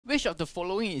Which of the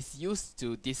following is used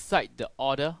to decide the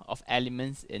order of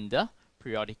elements in the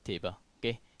periodic table?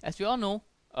 Okay, as we all know,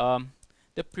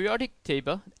 the periodic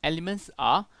table elements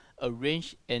are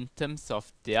arranged in terms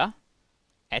of their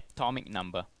atomic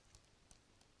number.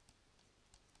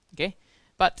 Okay,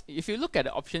 but if you look at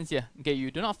the options here, okay, you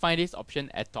do not find this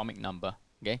option atomic number.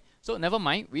 Okay, so never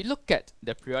mind, we look at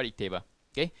the periodic table.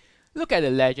 Okay, look at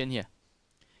the legend here.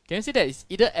 Can you see that it's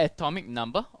either atomic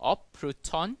number or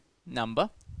proton number?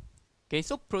 Okay,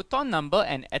 so proton number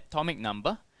and atomic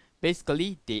number,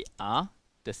 basically they are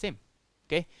the same.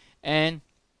 Okay, and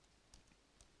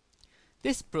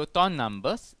this proton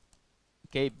numbers,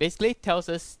 okay, basically tells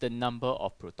us the number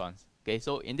of protons. Okay,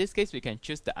 so in this case we can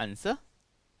choose the answer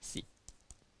C.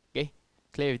 Okay,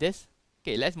 clear with this?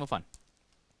 Okay, let's move on.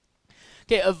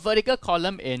 Okay, a vertical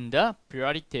column in the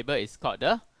periodic table is called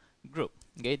the group.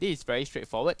 Okay, this is very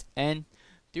straightforward. And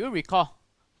do you recall?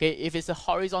 Okay, if it's a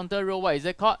horizontal row, what is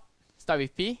it called? Start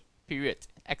with P, period.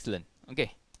 Excellent.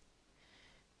 Okay.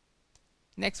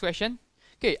 Next question.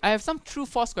 Okay, I have some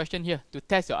true-false question here to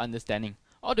test your understanding.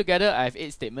 Altogether, I have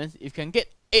 8 statements. If you can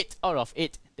get 8 out of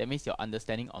 8, that means your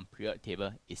understanding on periodic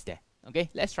table is there.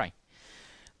 Okay, let's try.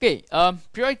 Okay,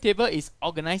 periodic table is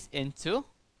organized into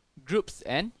groups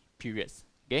and periods.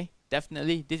 Okay,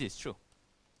 definitely this is true.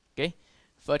 Okay,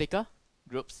 vertical,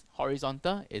 groups,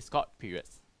 horizontal is called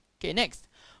periods. Okay, next,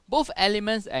 both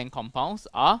elements and compounds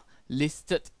are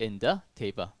listed in the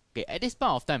table. Okay, at this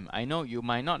point of time, I know you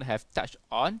might not have touched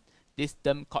on this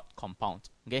term called compound.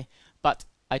 Okay, but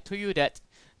I told you that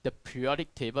the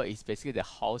periodic table is basically the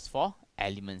house for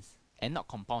elements and not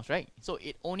compounds, right? So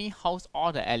it only houses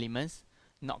all the elements,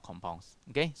 not compounds.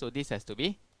 Okay, so this has to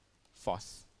be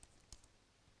false.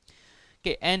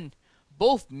 Okay, and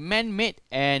both man-made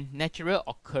and natural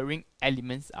occurring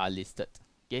elements are listed.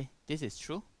 Okay, this is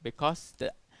true because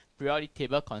the periodic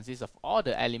table consists of all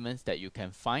the elements that you can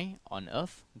find on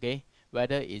Earth. Okay,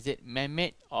 whether is it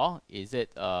man-made or is it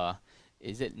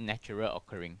natural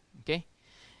occurring. Okay,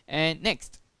 and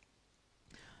next,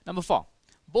 number 4,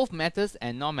 both matters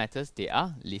and non-matters, they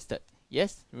are listed.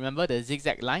 Yes, remember the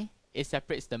zigzag line? It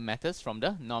separates the matters from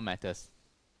the non-matters.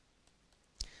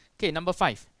 Okay, number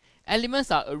 5. Elements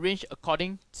are arranged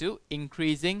according to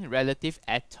increasing relative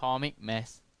atomic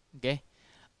mass. Okay,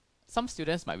 some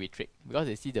students might be tricked because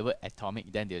they see the word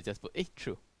atomic, then they'll just put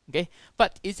true. Okay,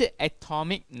 but is it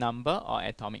atomic number or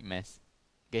atomic mass?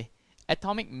 Okay,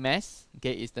 atomic mass,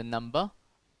 okay, is the number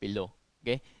below.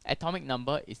 Okay, atomic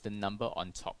number is the number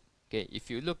on top. Okay, if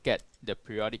you look at the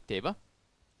periodic table,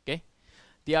 okay,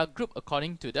 they are grouped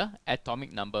according to the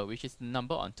atomic number, which is the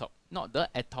number on top, not the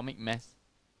atomic mass,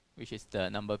 which is the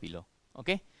number below.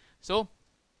 Okay, so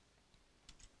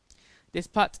this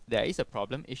part, there is a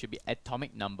problem. It should be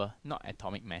atomic number, not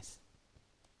atomic mass.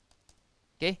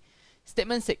 Okay,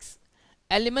 statement 6.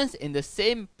 Elements in the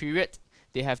same period,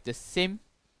 they have the same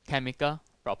chemical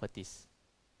properties.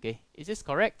 Okay, is this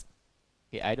correct?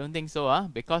 Okay, I don't think so,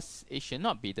 because it should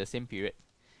not be the same period.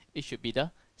 It should be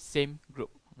the same group.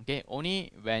 Okay,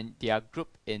 only when they are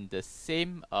grouped in the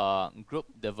same group,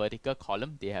 the vertical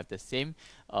column, they have the same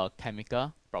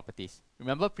chemical properties.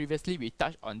 Remember previously we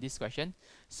touched on this question,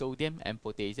 sodium and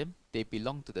potassium, they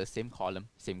belong to the same column,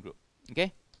 same group.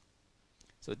 Okay,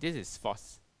 so this is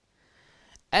false.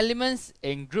 Elements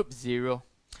in group 0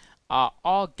 are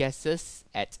all gases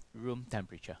at room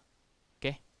temperature.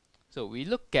 Okay, so we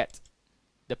look at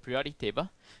the periodic table.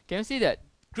 Can you see that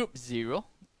group 0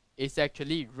 is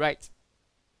actually right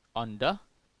on the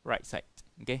right side,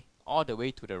 okay, all the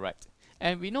way to the right.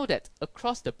 And we know that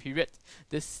across the period,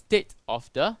 the state of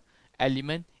the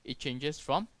element, it changes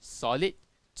from solid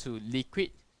to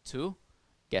liquid to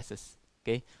gases.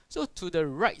 Okay, so to the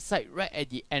right side, right at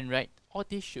the end, right, all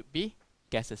this should be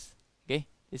gases. Okay,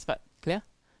 this part clear?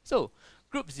 So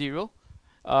group 0,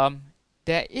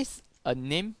 there is a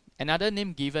name, another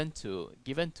name given to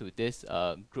this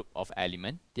group of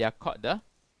element. They are called the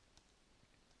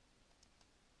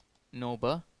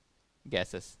noble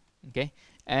gases. Okay,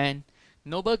 and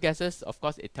noble gases, of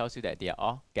course, it tells you that they are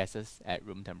all gases at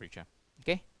room temperature.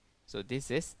 Okay, so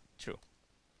this is true.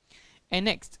 And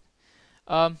next,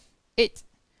 8.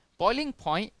 Boiling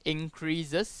point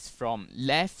increases from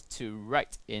left to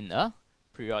right in a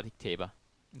periodic table.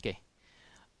 Okay,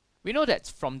 we know that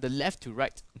from the left to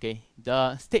right, okay,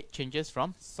 the state changes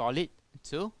from solid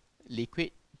to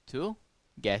liquid to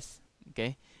gas.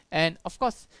 Okay, and of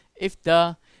course, if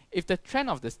the trend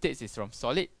of the states is from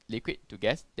solid, liquid to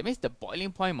gas, that means the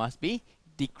boiling point must be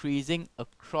decreasing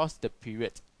across the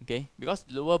period. Okay, because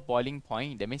lower boiling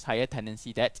point, that means higher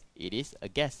tendency that it is a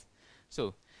gas.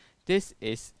 So this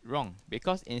is wrong,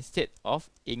 because instead of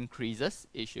increases,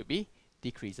 it should be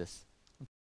decreases.